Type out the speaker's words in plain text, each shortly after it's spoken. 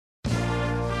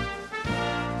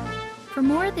For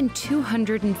more than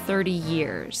 230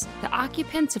 years, the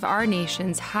occupants of our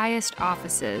nation's highest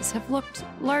offices have looked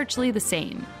largely the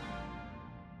same.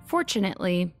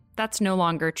 Fortunately, that's no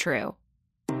longer true.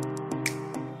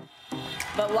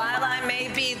 But while I may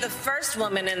be the first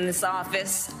woman in this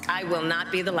office, I will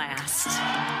not be the last.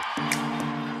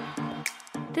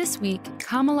 This week,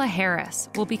 Kamala Harris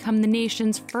will become the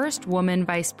nation's first woman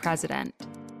vice president.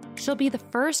 She'll be the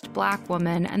first Black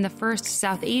woman and the first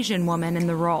South Asian woman in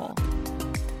the role.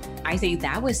 I think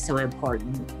that was so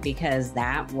important because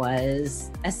that was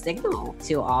a signal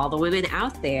to all the women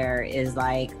out there is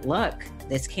like, look,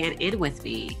 this can't end with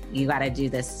me. You got to do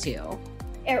this too.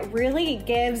 It really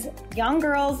gives young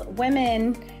girls,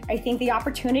 women, I think, the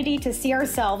opportunity to see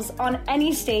ourselves on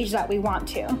any stage that we want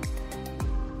to.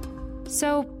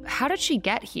 So, how did she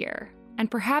get here? And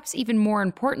perhaps even more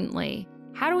importantly,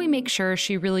 how do we make sure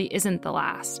she really isn't the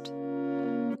last?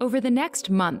 Over the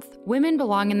next month, Women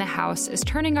Belong in the House is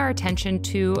turning our attention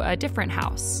to a different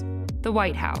house, the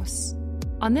White House.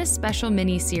 On this special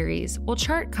mini-series, we'll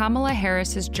chart Kamala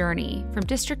Harris's journey from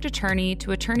district attorney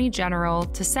to attorney general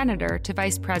to senator to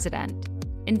vice president,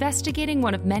 investigating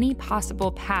one of many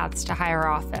possible paths to higher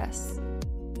office.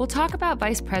 We'll talk about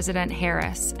Vice President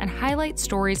Harris and highlight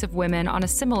stories of women on a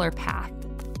similar path,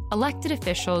 elected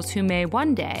officials who may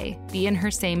one day be in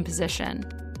her same position.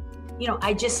 You know,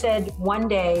 I just said one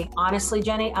day, honestly,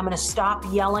 Jenny, I'm going to stop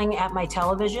yelling at my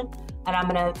television and I'm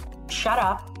going to shut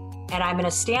up and I'm going to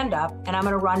stand up and I'm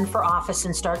going to run for office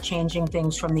and start changing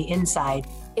things from the inside.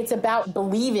 It's about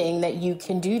believing that you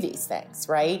can do these things,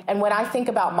 right? And when I think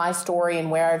about my story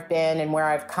and where I've been and where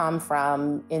I've come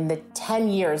from in the 10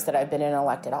 years that I've been in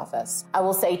elected office, I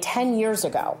will say 10 years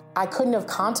ago, I couldn't have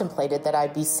contemplated that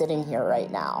I'd be sitting here right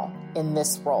now in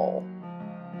this role.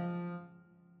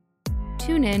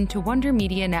 Tune in to Wonder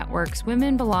Media Network's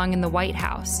Women Belong in the White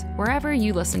House, wherever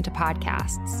you listen to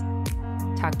podcasts.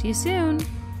 Talk to you soon.